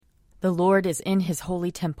The Lord is in his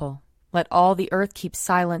holy temple. Let all the earth keep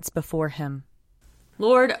silence before him.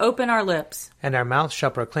 Lord, open our lips, and our mouth shall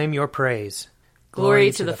proclaim your praise.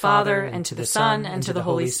 Glory to the Father, and to the Son, and to the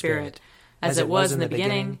Holy Spirit, as it was in the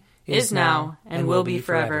beginning, is now, and will be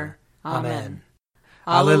forever. Amen.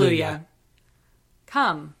 Alleluia.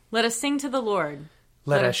 Come, let us sing to the Lord.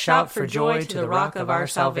 Let us shout for joy to the rock of our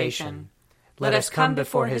salvation. Let us come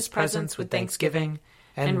before his presence with thanksgiving,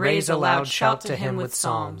 and raise a loud shout to him with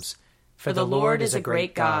psalms. For the Lord is a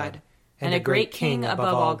great God, and a great King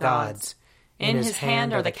above all gods. In his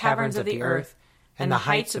hand are the caverns of the earth, and the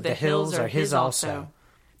heights of the hills are his also.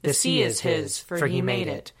 The sea is his, for he made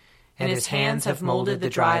it, and his hands have molded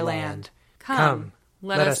the dry land. Come,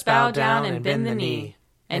 let us bow down and bend the knee,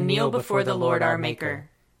 and kneel before the Lord our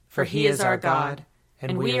Maker. For he is our God,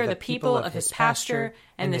 and we are the people of his pasture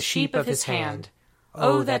and the sheep of his hand.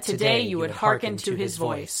 Oh, that today you would hearken to his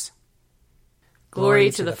voice.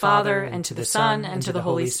 Glory to the Father, and to the Son, and to the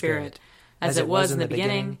Holy Spirit, as it was in the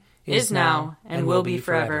beginning, is now, and will be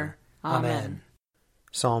forever. Amen.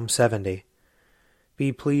 Psalm 70.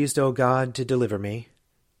 Be pleased, O God, to deliver me.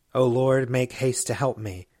 O Lord, make haste to help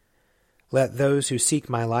me. Let those who seek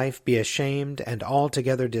my life be ashamed and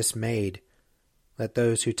altogether dismayed. Let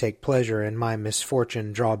those who take pleasure in my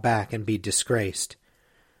misfortune draw back and be disgraced.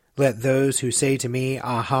 Let those who say to me,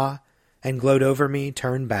 Aha, and gloat over me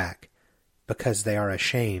turn back, because they are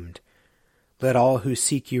ashamed. Let all who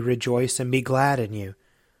seek you rejoice and be glad in you.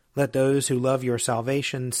 Let those who love your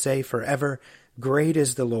salvation say forever, Great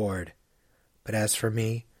is the Lord. But as for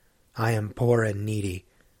me, I am poor and needy.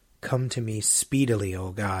 Come to me speedily,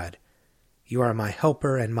 O God. You are my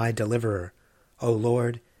helper and my deliverer. O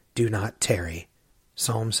Lord, do not tarry.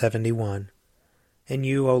 Psalm 71. In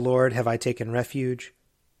you, O Lord, have I taken refuge.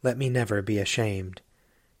 Let me never be ashamed.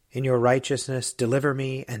 In your righteousness deliver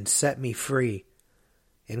me and set me free.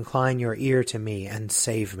 Incline your ear to me and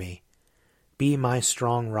save me. Be my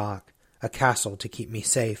strong rock, a castle to keep me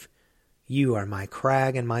safe. You are my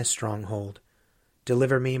crag and my stronghold.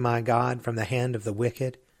 Deliver me, my God, from the hand of the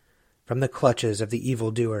wicked, from the clutches of the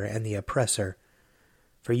evildoer and the oppressor.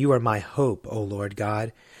 For you are my hope, O Lord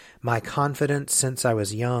God, my confidence since I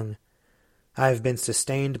was young. I have been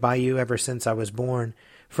sustained by you ever since I was born.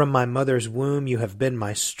 From my mother's womb you have been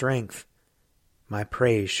my strength. My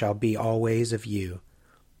praise shall be always of you.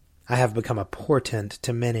 I have become a portent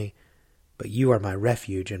to many, but you are my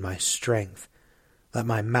refuge and my strength. Let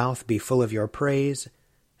my mouth be full of your praise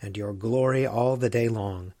and your glory all the day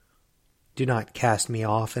long. Do not cast me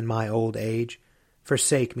off in my old age.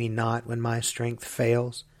 Forsake me not when my strength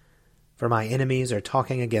fails. For my enemies are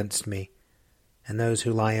talking against me, and those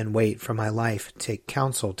who lie in wait for my life take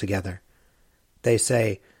counsel together. They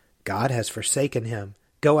say, God has forsaken him.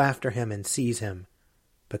 Go after him and seize him,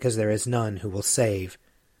 because there is none who will save.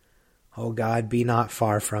 O God, be not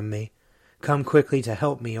far from me. Come quickly to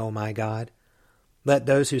help me, O my God. Let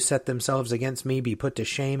those who set themselves against me be put to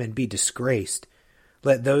shame and be disgraced.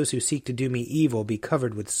 Let those who seek to do me evil be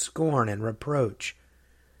covered with scorn and reproach.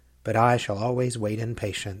 But I shall always wait in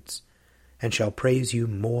patience, and shall praise you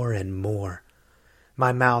more and more.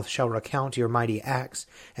 My mouth shall recount your mighty acts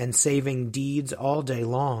and saving deeds all day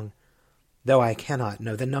long, though I cannot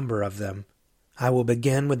know the number of them. I will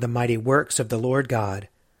begin with the mighty works of the Lord God.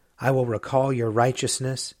 I will recall your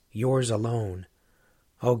righteousness, yours alone.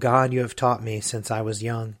 O God, you have taught me since I was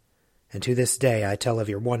young, and to this day I tell of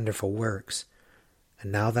your wonderful works.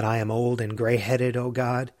 And now that I am old and gray-headed, O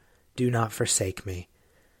God, do not forsake me,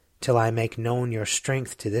 till I make known your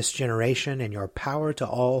strength to this generation and your power to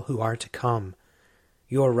all who are to come.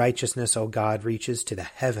 Your righteousness, O God, reaches to the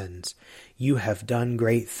heavens. You have done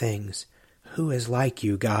great things. Who is like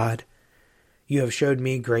you, God? You have showed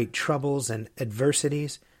me great troubles and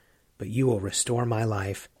adversities, but you will restore my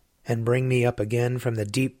life and bring me up again from the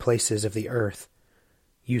deep places of the earth.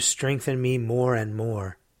 You strengthen me more and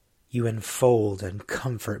more. You enfold and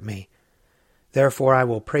comfort me. Therefore I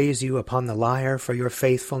will praise you upon the lyre for your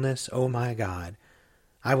faithfulness, O my God.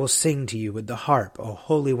 I will sing to you with the harp, O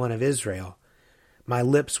Holy One of Israel. My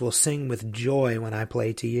lips will sing with joy when I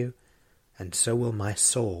play to you, and so will my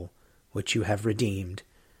soul, which you have redeemed.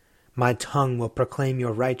 My tongue will proclaim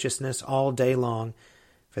your righteousness all day long,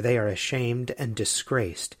 for they are ashamed and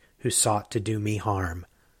disgraced who sought to do me harm.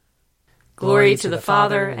 Glory to the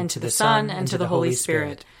Father, and to the Son, and to the Holy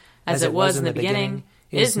Spirit, as it was in the beginning,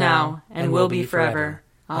 is now, and will be forever.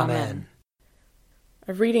 Amen.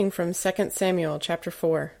 A reading from 2 Samuel chapter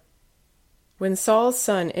 4. When Saul's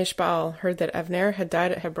son Ishbaal heard that Avner had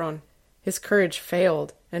died at Hebron, his courage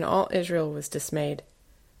failed, and all Israel was dismayed.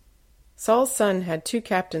 Saul's son had 2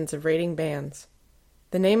 captains of raiding bands.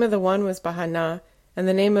 The name of the one was Bahanah, and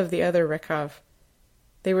the name of the other Rechab.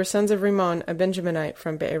 They were sons of Rimmon, a Benjaminite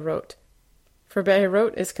from Beerot. For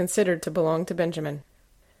Beerot is considered to belong to Benjamin.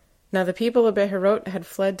 Now the people of Beerot had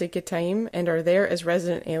fled to Gittaim and are there as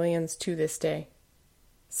resident aliens to this day.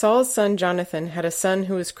 Saul's son Jonathan had a son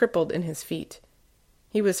who was crippled in his feet.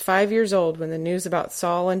 He was 5 years old when the news about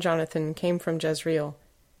Saul and Jonathan came from Jezreel.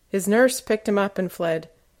 His nurse picked him up and fled,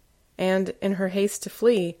 and, in her haste to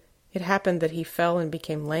flee, it happened that he fell and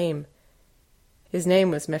became lame. His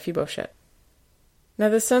name was Mephibosheth. Now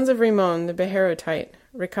the sons of Rimmon the Beerotite,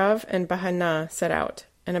 Rechab and Bahanah, set out,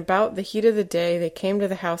 and about the heat of the day they came to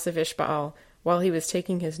the house of Ishbaal while he was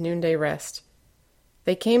taking his noonday rest.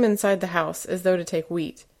 They came inside the house as though to take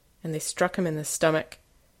wheat, and they struck him in the stomach.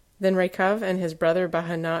 Then Rechab and his brother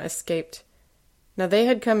Bahanah escaped. Now they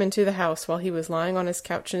had come into the house while he was lying on his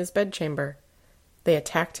couch in his bedchamber. They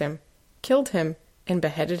attacked him, killed him, and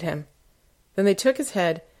beheaded him. Then they took his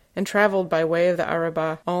head and traveled by way of the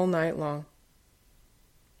Arabah all night long.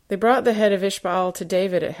 They brought the head of Ishbaal to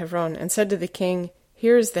David at Hebron, and said to the king,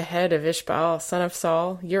 "Here is the head of Ishbaal, son of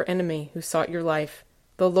Saul, your enemy, who sought your life.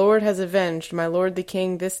 The Lord has avenged my lord the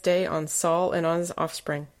king this day on Saul and on his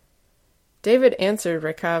offspring." David answered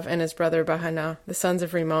Rechab and his brother Bahanah, the sons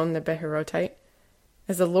of Rimmon the Beerotite,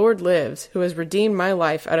 "As the Lord lives, who has redeemed my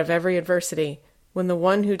life out of every adversity, when the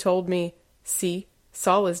one who told me, 'See,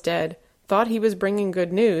 Saul is dead,' thought he was bringing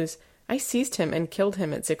good news, I seized him and killed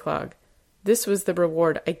him at Ziklag. This was the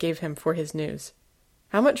reward I gave him for his news.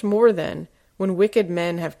 How much more, then, when wicked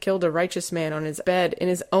men have killed a righteous man on his bed in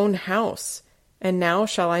his own house? And now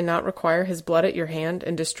shall I not require his blood at your hand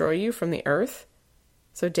and destroy you from the earth?"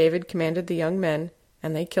 So David commanded the young men,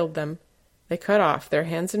 and they killed them. They cut off their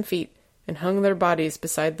hands and feet, and hung their bodies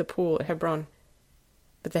beside the pool at Hebron.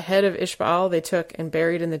 But the head of Ishbaal they took and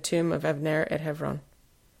buried in the tomb of Avner at Hebron.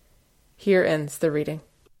 Here ends the reading.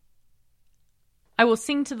 I will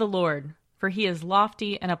sing to the Lord, for he is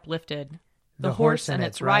lofty and uplifted. The horse and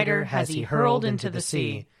its rider has he hurled into the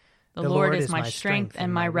sea. The Lord is my strength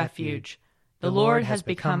and my refuge. The Lord has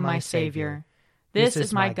become my Savior. This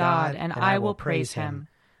is my God, and I will praise him,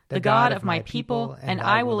 the God of my people, and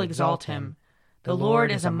I will exalt him. The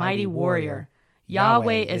Lord is a mighty warrior.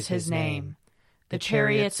 Yahweh is his name. The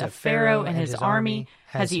chariots of Pharaoh and his army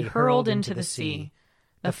has he hurled into the sea.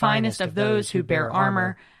 The finest of those who bear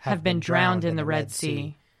armor have been drowned in the Red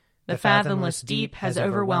Sea. The fathomless deep has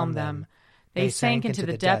overwhelmed them. They sank into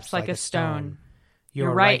the depths like a stone.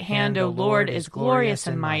 Your right hand, O Lord, is glorious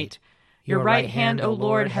in might. Your right hand, O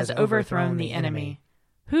Lord, has overthrown the enemy.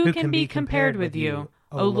 Who can be compared with you,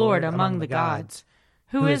 O Lord, among the gods?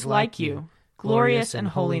 Who is like you, glorious in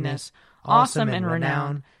holiness, awesome in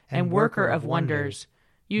renown, and worker of wonders?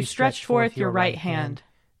 You stretched forth your right hand.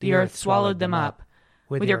 The earth swallowed them up.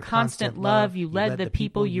 With your constant love you led the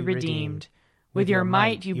people you redeemed. With your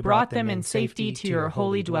might you brought them in safety to your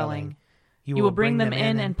holy dwelling. You will bring them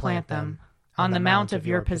in and plant them on the mount of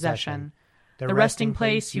your possession, the resting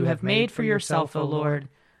place you have made for yourself, O Lord,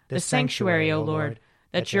 the sanctuary, O Lord,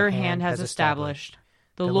 that your hand has established.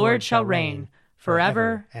 The Lord shall reign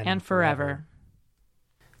forever and forever.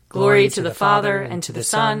 Glory to the Father, and to the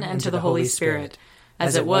Son, and to the Holy Spirit,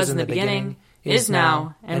 as it was in the beginning, is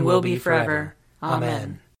now, and will be forever.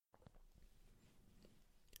 Amen.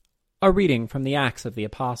 A reading from the Acts of the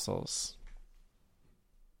Apostles.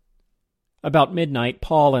 About midnight,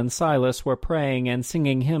 Paul and Silas were praying and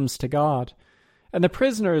singing hymns to God, and the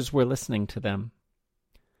prisoners were listening to them.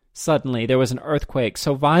 Suddenly there was an earthquake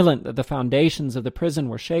so violent that the foundations of the prison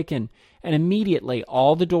were shaken, and immediately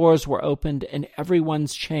all the doors were opened and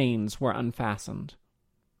everyone's chains were unfastened.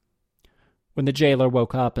 When the jailer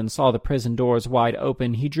woke up and saw the prison doors wide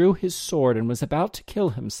open, he drew his sword and was about to kill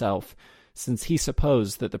himself, since he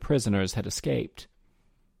supposed that the prisoners had escaped.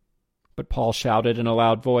 But Paul shouted in a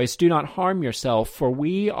loud voice, "Do not harm yourself, for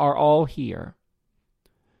we are all here."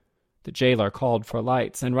 The jailer called for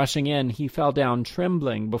lights, and rushing in, he fell down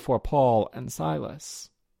trembling before Paul and Silas.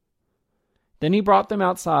 Then he brought them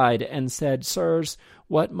outside and said, "Sirs,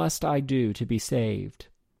 what must I do to be saved?"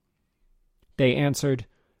 They answered,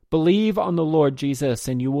 "Believe on the Lord Jesus,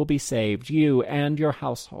 and you will be saved, you and your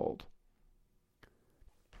household."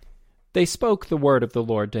 They spoke the word of the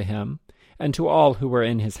Lord to him, and to all who were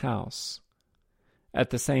in his house. At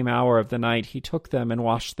the same hour of the night he took them and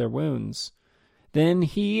washed their wounds. Then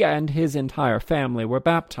he and his entire family were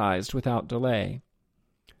baptized without delay.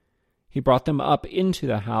 He brought them up into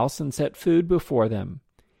the house and set food before them,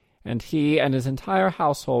 and he and his entire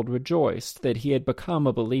household rejoiced that he had become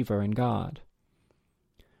a believer in God.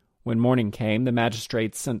 When morning came, the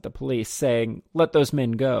magistrates sent the police, saying, "Let those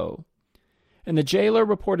men go." And the jailer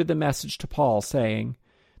reported the message to Paul, saying,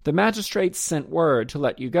 The magistrates sent word to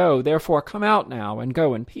let you go, therefore come out now and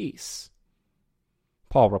go in peace."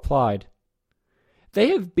 Paul replied, "They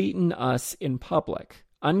have beaten us in public,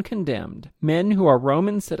 uncondemned, men who are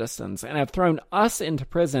Roman citizens, and have thrown us into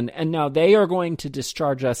prison, and now they are going to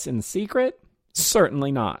discharge us in secret?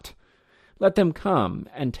 Certainly not. Let them come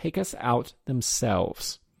and take us out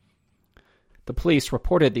themselves." The police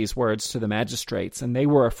reported these words to the magistrates, and they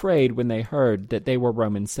were afraid when they heard that they were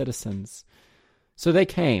Roman citizens. So they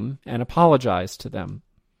came and apologized to them,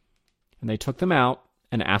 and they took them out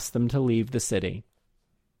and asked them to leave the city.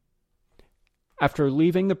 After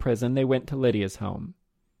leaving the prison, they went to Lydia's home,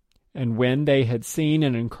 and when they had seen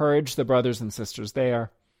and encouraged the brothers and sisters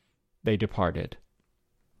there, they departed.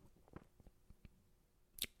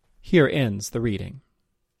 Here ends the reading.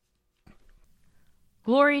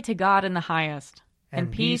 Glory to God in the highest,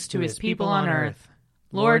 and peace to his people on earth.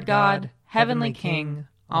 Lord God, heavenly King,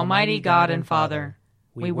 Almighty God and Father,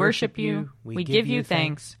 we worship you, we give you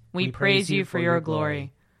thanks, we praise you for your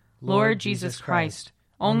glory. Lord Jesus Christ,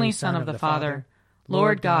 only Son of the Father,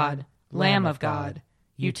 Lord God, Lamb of God,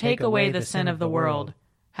 you take away the sin of the world.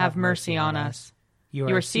 Have mercy on us. You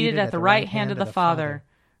are seated at the right hand of the Father.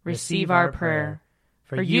 Receive our prayer.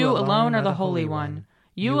 For you alone are the Holy One.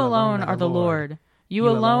 You alone are the Lord. You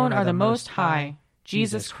alone are the Most High,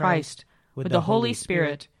 Jesus Christ, with the Holy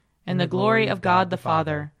Spirit, and the glory of God the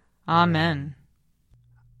Father. Amen.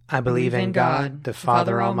 I believe in God, the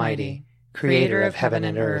Father Almighty, creator of heaven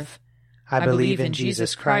and earth. I believe in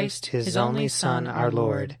Jesus Christ, his only Son, our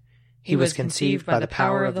Lord. He was conceived by the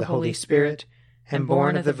power of the Holy Spirit and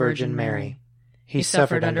born of the Virgin Mary. He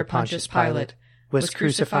suffered under Pontius Pilate, was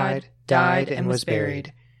crucified, died, and was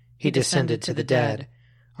buried. He descended to the dead.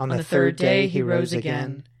 On the third day he rose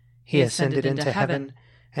again. He ascended into heaven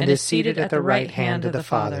and is seated at the right hand of the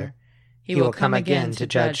Father. He will come again to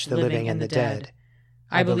judge the living and the dead.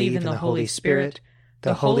 I believe in the Holy Spirit,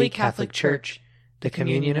 the Holy Catholic Church, the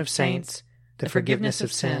communion of saints, the forgiveness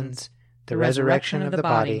of sins, the resurrection of the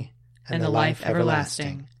body, and the life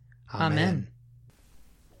everlasting. Amen.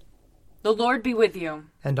 The Lord be with you.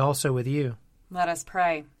 And also with you. Let us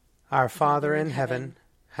pray. Our Father in heaven,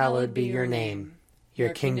 hallowed be your name. Your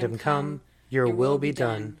kingdom come, your will be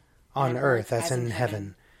done, on earth as in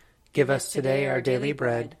heaven. Give us today our daily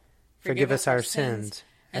bread. Forgive us our sins,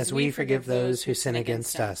 as we forgive those who sin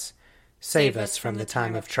against us. Save us from the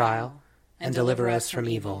time of trial, and deliver us from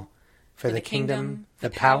evil. For the kingdom, the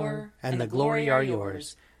power, and the glory are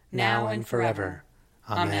yours, now and forever.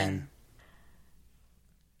 Amen.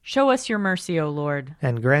 Show us your mercy, O Lord.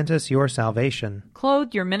 And grant us your salvation.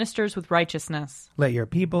 Clothe your ministers with righteousness. Let your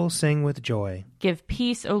people sing with joy. Give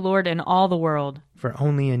peace, O Lord, in all the world. For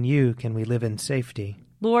only in you can we live in safety.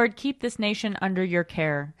 Lord, keep this nation under your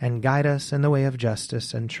care. And guide us in the way of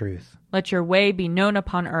justice and truth. Let your way be known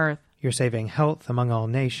upon earth. Your saving health among all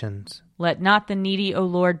nations. Let not the needy, O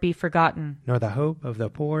Lord, be forgotten. Nor the hope of the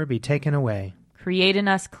poor be taken away. Create in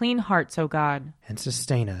us clean hearts, O God. And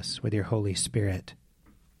sustain us with your Holy Spirit.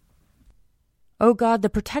 O God, the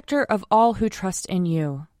protector of all who trust in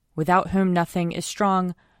you, without whom nothing is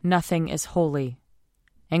strong, nothing is holy.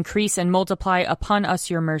 Increase and multiply upon us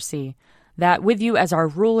your mercy, that with you as our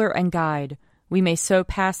ruler and guide, we may so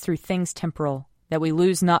pass through things temporal, that we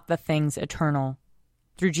lose not the things eternal.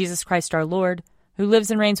 Through Jesus Christ our Lord, who lives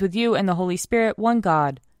and reigns with you and the Holy Spirit, one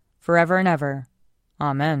God, forever and ever.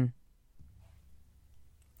 Amen.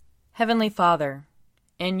 Heavenly Father,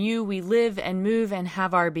 in you we live and move and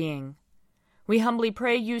have our being. We humbly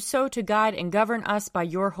pray you so to guide and govern us by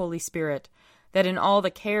your Holy Spirit, that in all the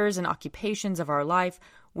cares and occupations of our life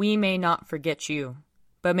we may not forget you,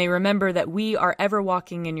 but may remember that we are ever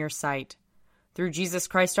walking in your sight. Through Jesus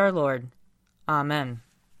Christ our Lord. Amen.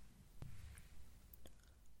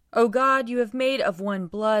 O God, you have made of one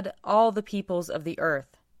blood all the peoples of the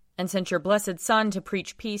earth, and sent your blessed Son to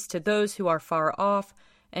preach peace to those who are far off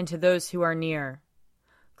and to those who are near.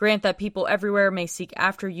 Grant that people everywhere may seek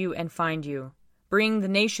after you and find you. Bring the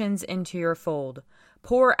nations into your fold.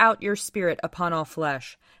 Pour out your Spirit upon all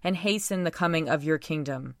flesh, and hasten the coming of your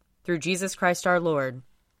kingdom. Through Jesus Christ our Lord.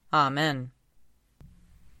 Amen.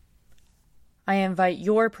 I invite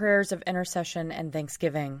your prayers of intercession and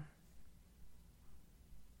thanksgiving.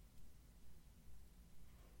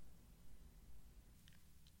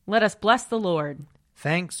 Let us bless the Lord.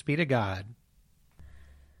 Thanks be to God.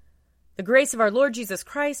 The grace of our Lord Jesus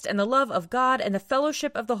Christ, and the love of God, and the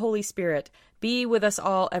fellowship of the Holy Spirit be with us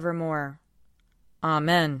all evermore.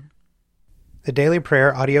 Amen. The Daily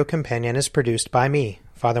Prayer audio companion is produced by me,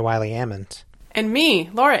 Father Wiley Ammons. And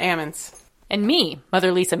me, Laura Ammons. And me,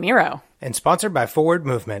 Mother Lisa Miro. And sponsored by Forward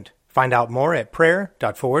Movement. Find out more at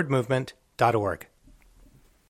prayer.forwardmovement.org.